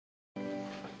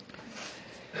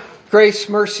Grace,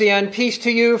 mercy, and peace to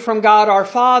you from God our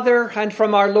Father and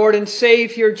from our Lord and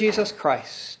Savior, Jesus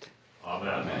Christ.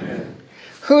 Amen.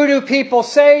 Who do people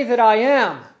say that I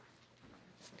am?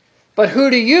 But who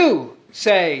do you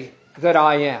say that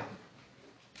I am?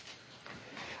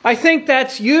 I think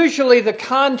that's usually the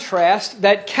contrast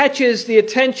that catches the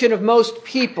attention of most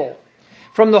people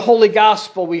from the Holy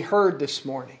Gospel we heard this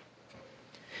morning.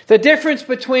 The difference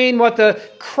between what the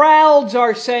crowds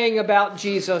are saying about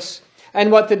Jesus and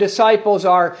what the disciples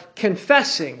are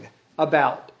confessing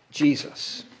about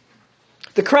Jesus.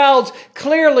 The crowds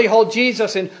clearly hold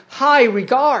Jesus in high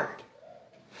regard.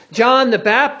 John the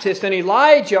Baptist and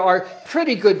Elijah are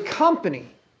pretty good company.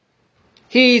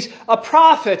 He's a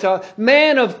prophet, a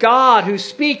man of God who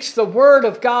speaks the word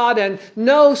of God, and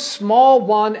no small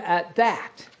one at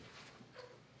that.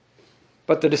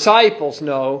 But the disciples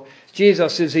know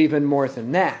Jesus is even more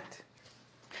than that.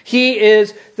 He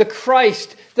is the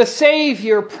Christ, the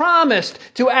Savior promised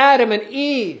to Adam and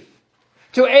Eve,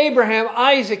 to Abraham,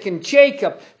 Isaac, and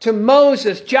Jacob, to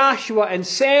Moses, Joshua, and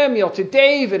Samuel, to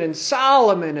David and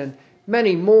Solomon, and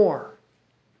many more.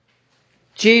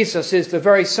 Jesus is the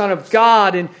very Son of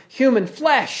God in human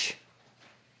flesh,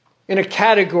 in a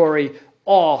category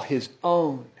all his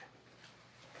own.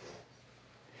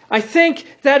 I think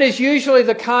that is usually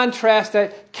the contrast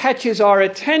that catches our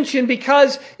attention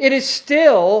because it is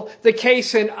still the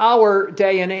case in our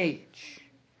day and age.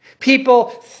 People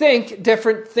think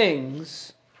different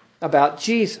things about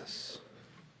Jesus.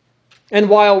 And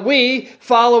while we,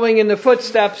 following in the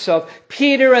footsteps of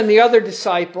Peter and the other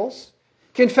disciples,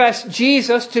 confess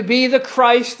Jesus to be the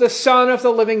Christ, the Son of the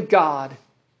living God,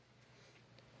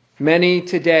 many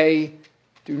today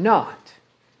do not.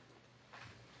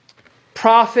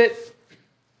 Prophet,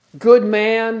 good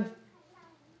man,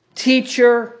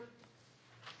 teacher,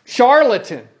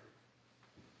 charlatan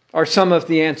are some of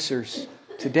the answers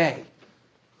today.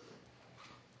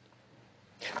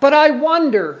 But I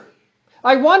wonder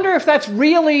if that's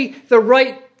really the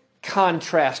right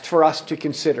contrast for us to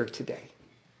consider today.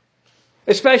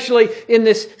 Especially in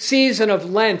this season of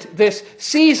Lent, this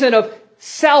season of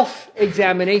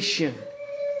self-examination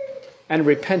and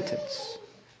repentance.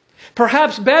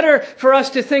 Perhaps better for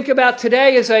us to think about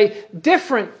today is a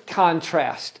different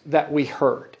contrast that we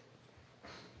heard.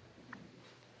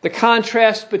 The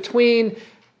contrast between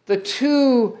the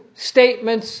two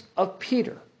statements of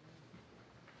Peter.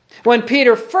 When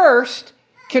Peter first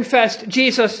confessed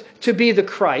Jesus to be the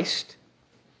Christ,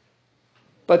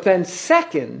 but then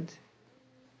second,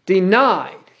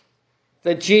 denied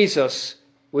that Jesus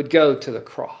would go to the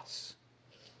cross.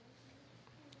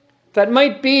 That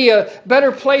might be a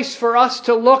better place for us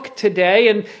to look today.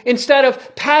 And instead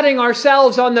of patting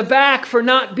ourselves on the back for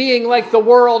not being like the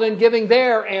world and giving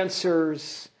their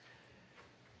answers,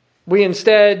 we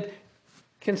instead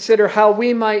consider how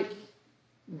we might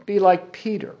be like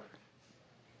Peter.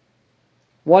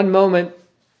 One moment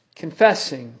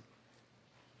confessing,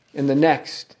 and the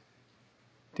next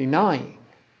denying.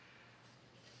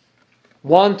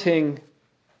 Wanting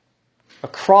a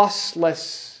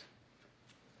crossless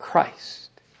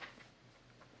Christ.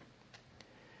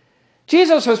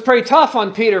 Jesus was pretty tough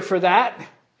on Peter for that,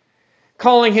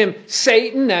 calling him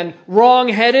Satan and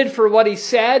wrong-headed for what he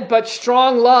said, but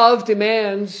strong love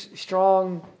demands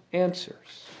strong answers.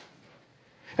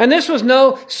 And this was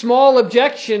no small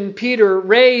objection Peter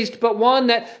raised, but one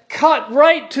that cut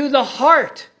right to the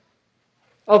heart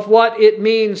of what it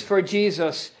means for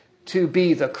Jesus to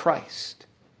be the Christ.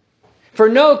 For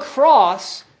no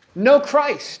cross, no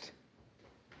Christ.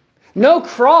 No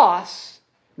cross,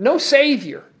 no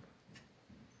Savior.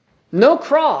 No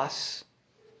cross,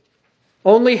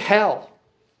 only hell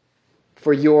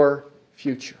for your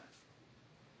future.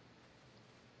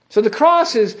 So the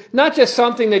cross is not just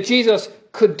something that Jesus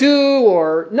could do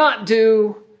or not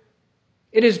do.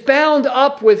 It is bound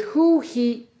up with who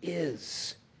he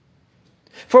is.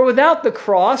 For without the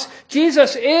cross,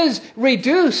 Jesus is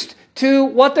reduced to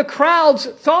what the crowds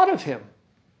thought of him.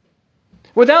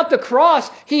 Without the cross,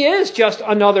 he is just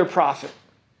another prophet,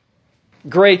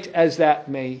 great as that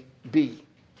may be.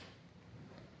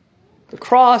 The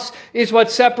cross is what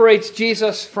separates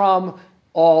Jesus from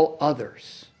all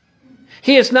others.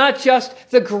 He is not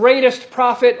just the greatest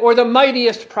prophet or the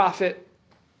mightiest prophet.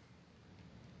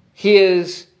 He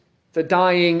is the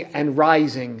dying and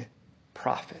rising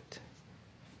prophet.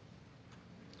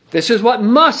 This is what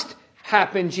must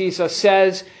happen, Jesus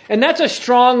says, and that's a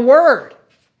strong word.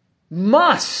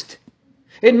 Must.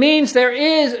 It means there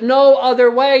is no other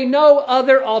way, no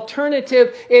other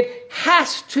alternative. It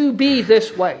has to be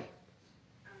this way.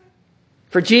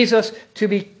 For Jesus to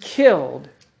be killed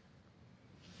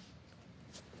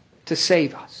to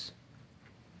save us.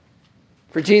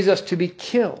 for Jesus to be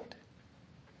killed,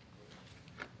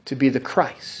 to be the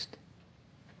Christ.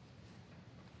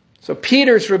 So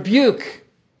Peter's rebuke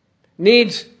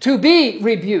needs to be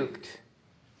rebuked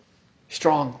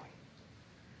strongly.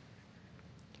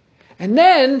 And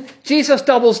then Jesus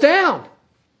doubles down.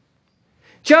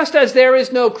 Just as there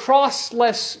is no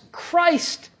crossless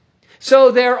Christ,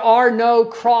 so there are no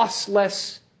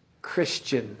crossless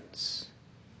Christians.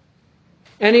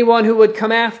 Anyone who would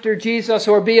come after Jesus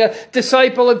or be a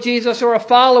disciple of Jesus or a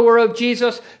follower of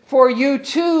Jesus, for you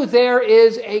too there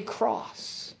is a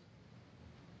cross.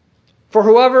 For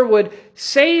whoever would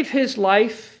save his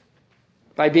life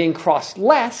by being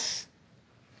crossless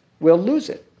will lose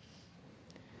it.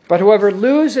 But whoever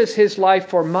loses his life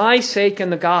for my sake and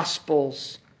the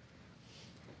gospel's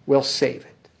will save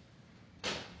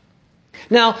it.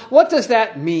 Now, what does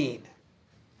that mean?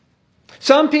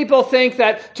 Some people think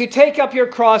that to take up your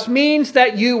cross means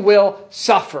that you will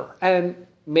suffer, and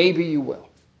maybe you will.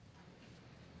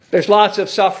 There's lots of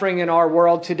suffering in our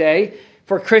world today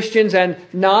for Christians and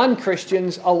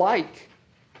non-Christians alike.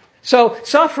 So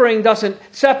suffering doesn't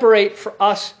separate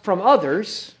us from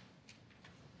others,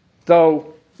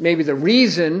 though maybe the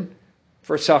reason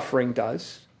for suffering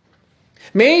does.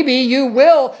 Maybe you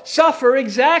will suffer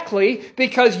exactly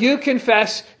because you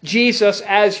confess Jesus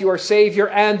as your Savior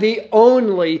and the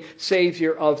only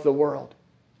Savior of the world.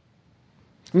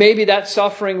 Maybe that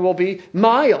suffering will be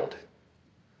mild,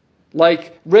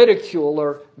 like ridicule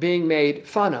or being made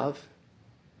fun of.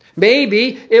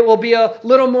 Maybe it will be a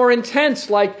little more intense,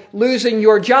 like losing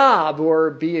your job or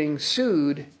being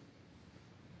sued.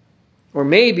 Or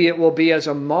maybe it will be as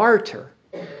a martyr,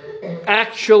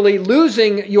 actually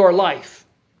losing your life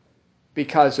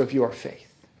because of your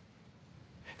faith.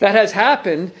 That has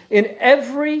happened in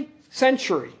every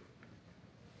century,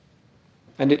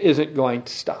 and it isn't going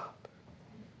to stop.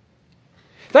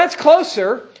 That's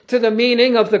closer to the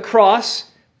meaning of the cross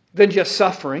than just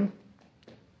suffering.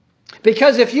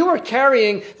 Because if you were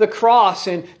carrying the cross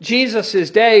in Jesus'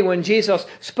 day when Jesus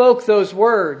spoke those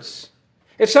words,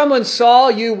 if someone saw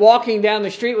you walking down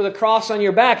the street with a cross on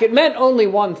your back, it meant only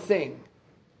one thing.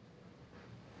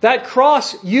 That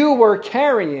cross you were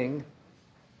carrying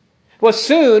was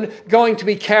soon going to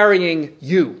be carrying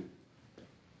you.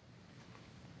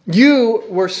 You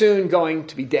were soon going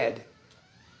to be dead.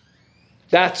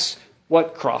 That's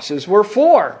what crosses were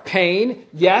for. Pain,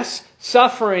 yes.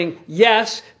 Suffering,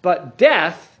 yes. But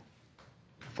death,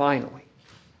 finally.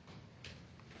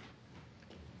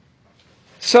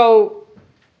 So,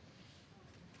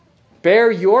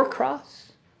 bear your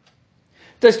cross?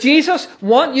 Does Jesus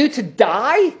want you to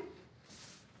die?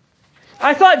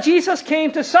 I thought Jesus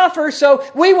came to suffer so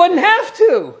we wouldn't have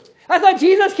to. I thought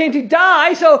Jesus came to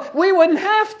die so we wouldn't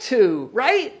have to,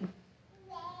 right?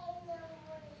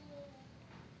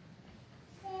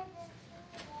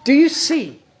 Do you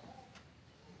see?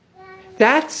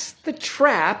 That's the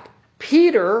trap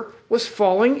Peter was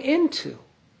falling into.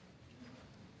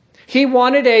 He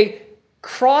wanted a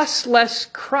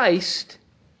crossless Christ,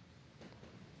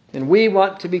 and we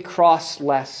want to be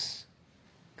crossless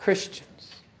Christians.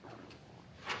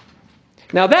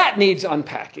 Now that needs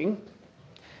unpacking,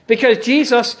 because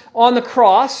Jesus on the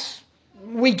cross,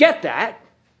 we get that.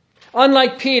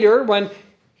 Unlike Peter, when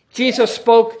Jesus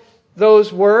spoke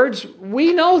those words,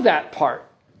 we know that part.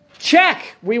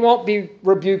 Check. We won't be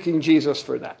rebuking Jesus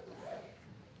for that.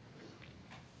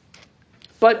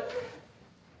 But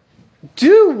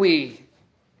do we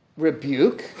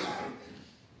rebuke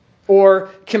or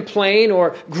complain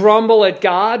or grumble at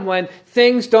God when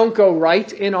things don't go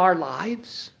right in our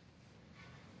lives?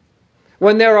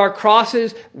 When there are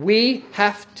crosses we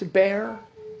have to bear?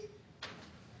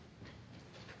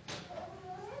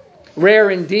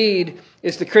 Rare indeed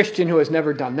is the Christian who has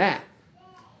never done that.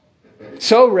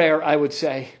 So rare, I would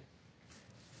say,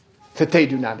 that they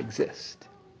do not exist.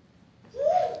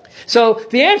 So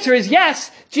the answer is yes,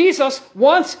 Jesus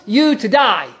wants you to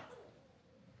die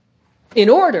in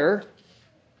order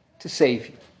to save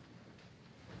you.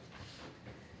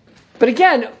 But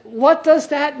again, what does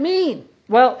that mean?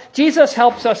 Well, Jesus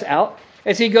helps us out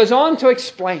as he goes on to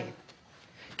explain,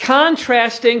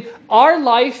 contrasting our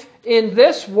life in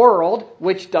this world,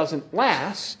 which doesn't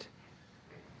last,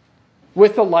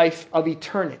 with the life of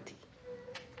eternity.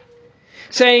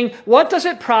 Saying, what does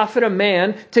it profit a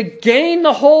man to gain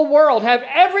the whole world, have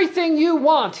everything you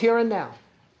want here and now,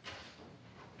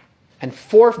 and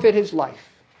forfeit his life,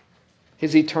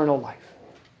 his eternal life?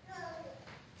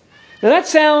 Now that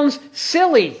sounds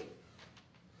silly.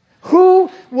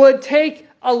 Who would take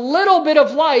a little bit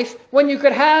of life when you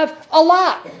could have a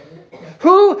lot?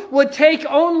 Who would take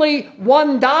only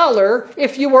 $1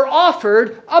 if you were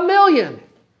offered $1 million?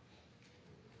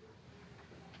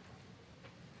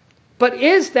 But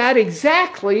is that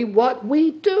exactly what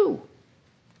we do?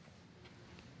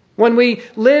 When we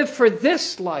live for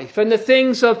this life and the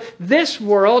things of this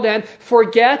world and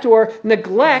forget or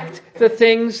neglect the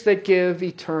things that give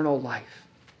eternal life.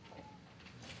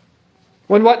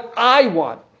 When what I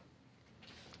want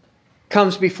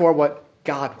comes before what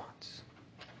God wants.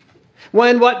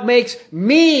 When what makes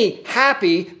me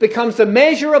happy becomes the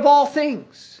measure of all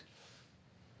things.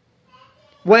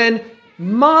 When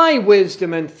my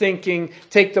wisdom and thinking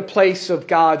take the place of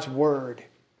God's Word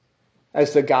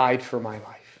as the guide for my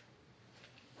life.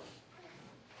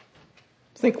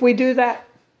 Think we do that?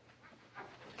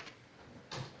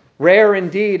 Rare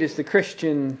indeed is the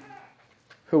Christian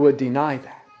who would deny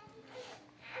that.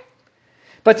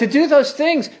 But to do those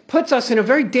things puts us in a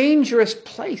very dangerous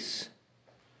place.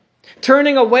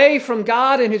 Turning away from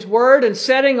God and His Word and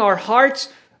setting our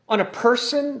hearts on a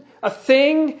person, a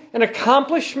thing, an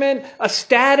accomplishment, a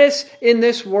status in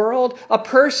this world. A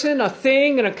person, a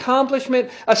thing, an accomplishment,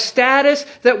 a status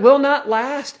that will not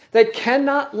last, that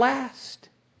cannot last.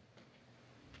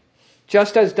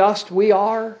 Just as dust we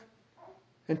are,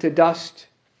 and to dust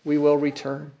we will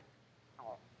return.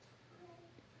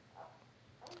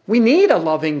 We need a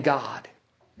loving God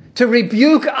to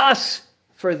rebuke us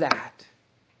for that.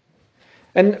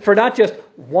 And for not just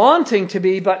wanting to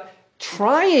be, but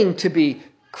trying to be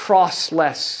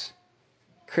crossless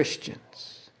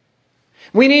Christians.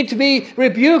 We need to be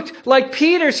rebuked like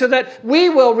Peter so that we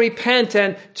will repent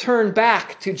and turn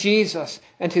back to Jesus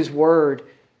and His Word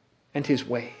and His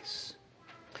ways.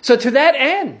 So to that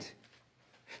end,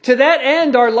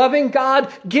 our loving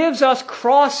God gives us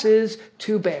crosses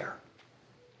to bear.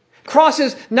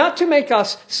 Crosses not to make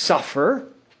us suffer,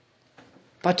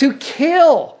 but to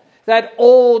kill that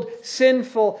old,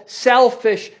 sinful,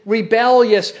 selfish,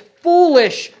 rebellious,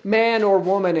 foolish man or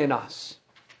woman in us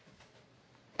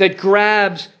that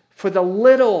grabs for the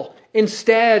little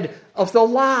instead of the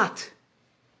lot.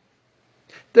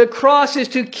 The cross is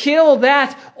to kill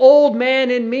that old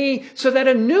man in me so that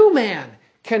a new man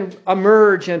can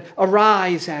emerge and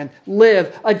arise and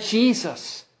live, a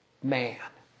Jesus man.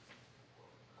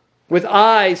 With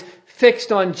eyes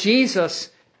fixed on Jesus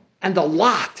and the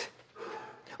lot,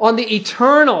 on the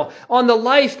eternal, on the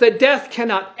life that death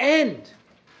cannot end.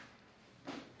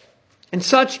 And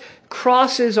such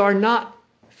crosses are not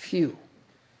few.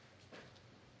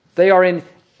 They are in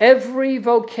every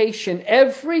vocation,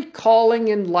 every calling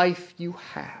in life you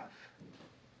have.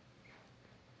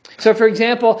 So, for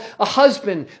example, a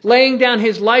husband laying down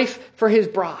his life for his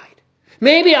bride.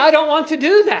 Maybe I don't want to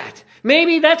do that.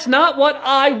 Maybe that's not what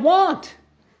I want.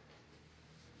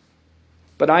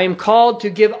 But I am called to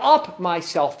give up my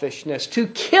selfishness, to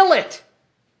kill it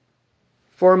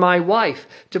for my wife,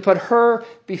 to put her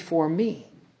before me.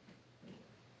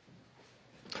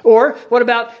 Or what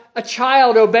about a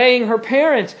child obeying her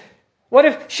parents? What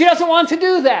if she doesn't want to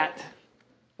do that?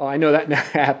 Oh, I know that now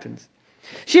happens.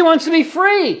 She wants to be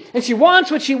free, and she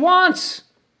wants what she wants.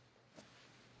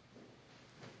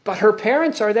 But her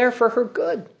parents are there for her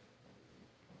good.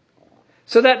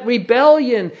 So that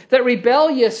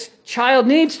rebellious child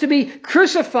needs to be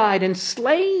crucified and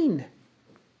slain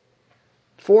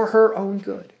for her own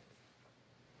good.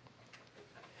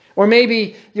 Or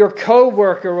maybe your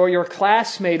coworker or your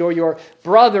classmate or your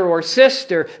brother or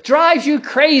sister drives you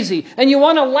crazy and you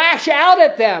want to lash out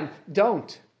at them.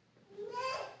 Don't.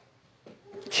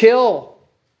 Kill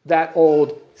that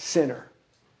old sinner.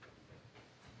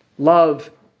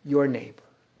 Love your neighbor.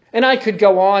 And I could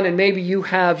go on, and maybe you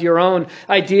have your own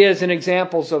ideas and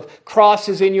examples of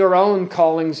crosses in your own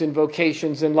callings and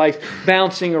vocations in life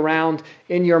bouncing around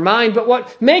in your mind. But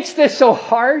what makes this so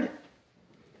hard?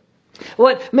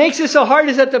 What makes it so hard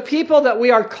is that the people that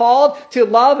we are called to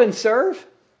love and serve,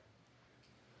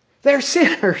 they're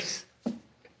sinners.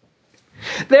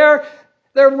 They're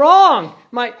wrong.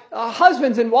 My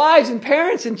husbands and wives and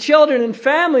parents and children and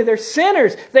family, they're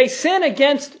sinners. They sin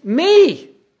against me.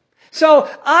 So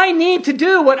I need to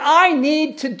do what I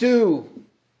need to do.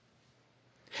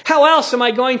 How else am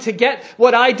I going to get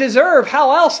what I deserve?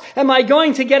 How else am I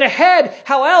going to get ahead?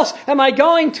 How else am I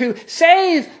going to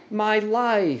save my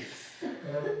life?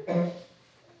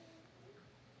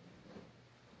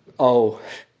 Oh.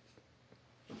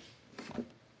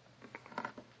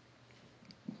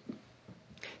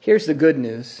 Here's the good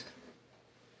news.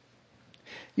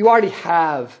 You already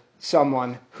have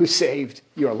someone who saved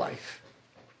your life.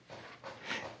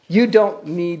 You don't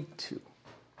need to.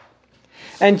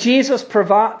 And Jesus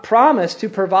promised to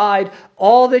provide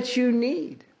all that you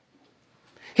need.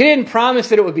 He didn't promise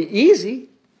that it would be easy,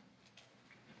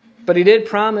 but he did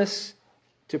promise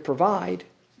to provide.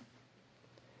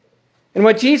 And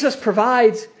what Jesus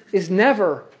provides is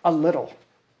never a little,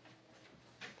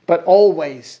 but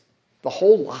always the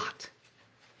whole lot.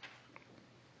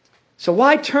 So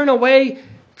why turn away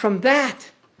from that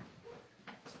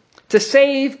to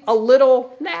save a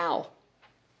little now?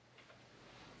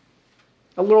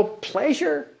 A little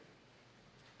pleasure?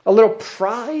 A little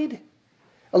pride?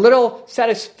 A little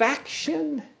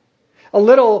satisfaction? A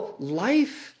little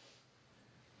life?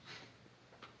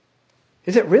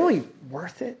 Is it really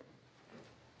worth it?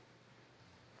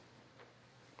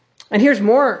 And here's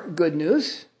more good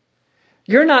news.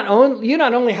 You not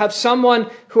only have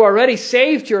someone who already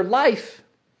saved your life,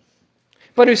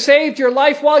 but who saved your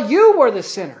life while you were the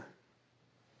sinner,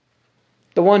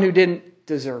 the one who didn't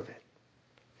deserve it.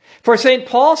 For St.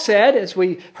 Paul said, as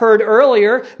we heard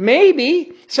earlier,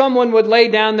 maybe someone would lay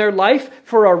down their life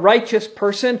for a righteous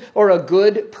person or a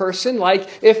good person, like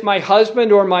if my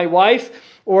husband or my wife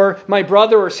or my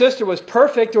brother or sister was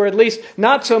perfect, or at least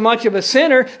not so much of a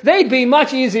sinner, they'd be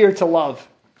much easier to love.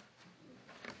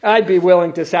 I'd be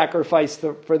willing to sacrifice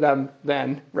for them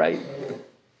then, right?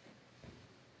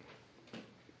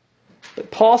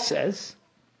 But Paul says,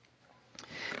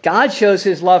 God shows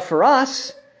his love for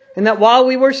us in that while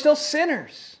we were still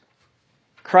sinners,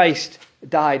 Christ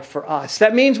died for us.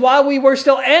 That means while we were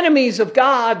still enemies of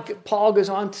God, Paul goes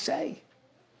on to say,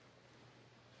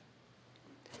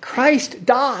 Christ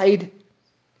died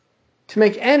to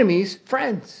make enemies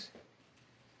friends,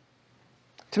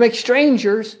 to make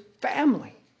strangers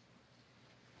family,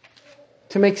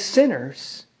 to make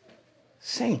sinners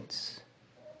saints.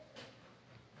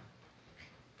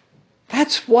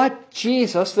 That's what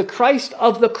Jesus, the Christ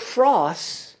of the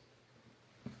cross,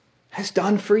 has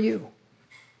done for you.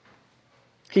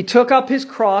 He took up his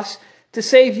cross to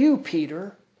save you,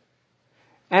 Peter,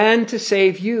 and to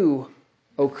save you,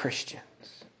 O Christians.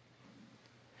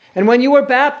 And when you were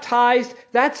baptized,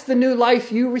 that's the new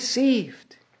life you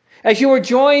received. As you were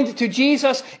joined to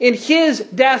Jesus in his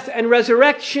death and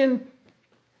resurrection,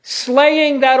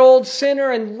 slaying that old sinner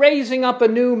and raising up a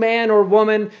new man or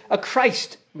woman, a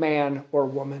Christ man or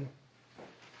woman.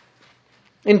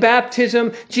 In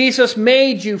baptism, Jesus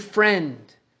made you friend,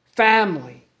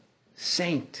 family,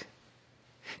 saint.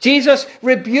 Jesus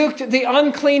rebuked the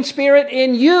unclean spirit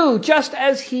in you, just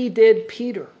as he did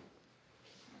Peter.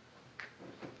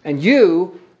 And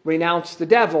you renounced the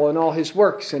devil and all his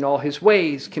works and all his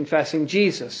ways, confessing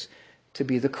Jesus to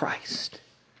be the Christ.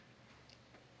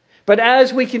 But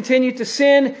as we continue to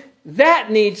sin,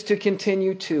 that needs to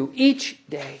continue too, each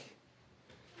day.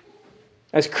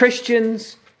 As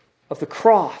Christians of the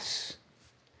cross,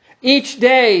 each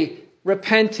day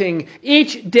repenting,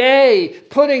 each day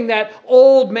putting that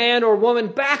old man or woman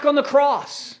back on the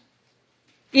cross,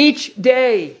 each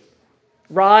day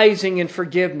rising in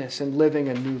forgiveness and living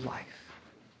a new life.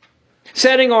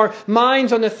 Setting our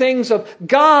minds on the things of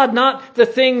God, not the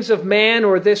things of man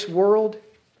or this world.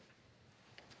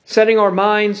 Setting our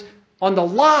minds on the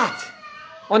lot,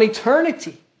 on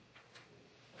eternity,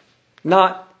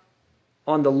 not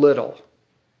on the little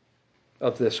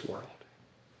of this world.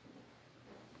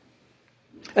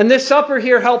 And this supper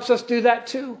here helps us do that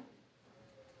too.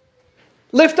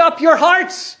 Lift up your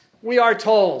hearts, we are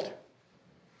told.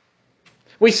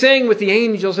 We sing with the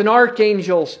angels and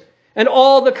archangels and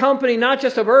all the company, not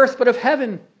just of earth, but of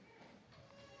heaven.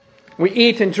 We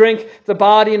eat and drink the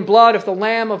body and blood of the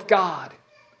Lamb of God.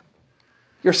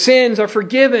 Your sins are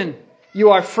forgiven.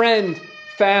 You are friend,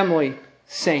 family,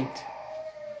 saint.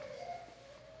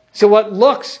 So what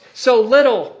looks so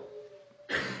little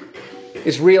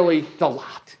is really the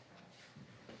lot.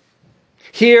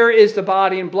 Here is the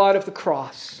body and blood of the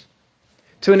cross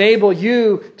to enable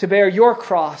you to bear your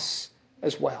cross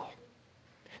as well.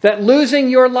 That losing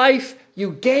your life,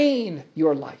 you gain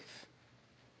your life.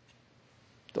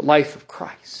 The life of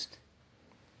Christ.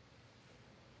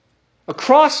 A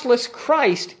crossless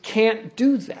Christ can't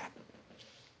do that.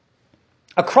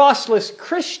 A crossless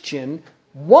Christian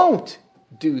won't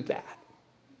do that.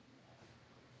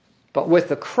 But with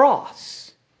the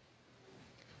cross,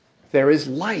 there is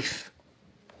life.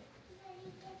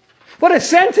 What a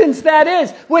sentence that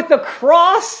is! With the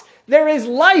cross, there is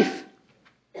life.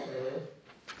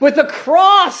 With the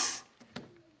cross,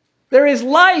 there is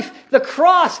life. The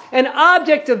cross, an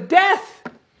object of death.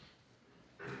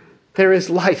 There is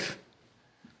life.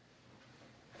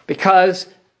 Because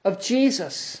of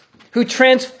Jesus, who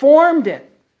transformed it.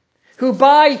 Who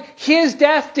by his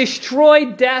death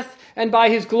destroyed death, and by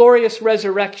his glorious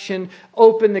resurrection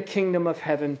opened the kingdom of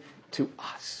heaven to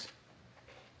us.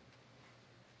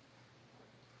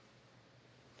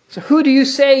 So who do you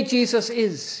say Jesus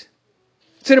is?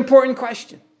 It's an important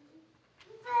question.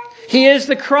 He is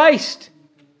the Christ.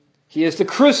 He is the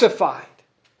crucified.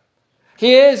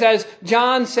 He is, as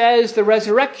John says, the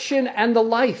resurrection and the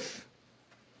life.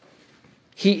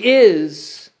 He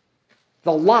is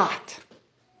the lot.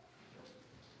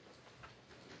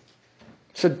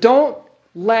 So don't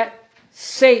let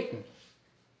Satan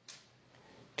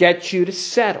get you to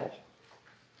settle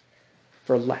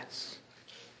for less.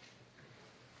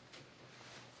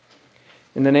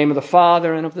 In the name of the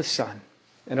Father, and of the Son,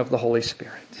 and of the Holy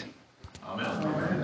Spirit. Amen.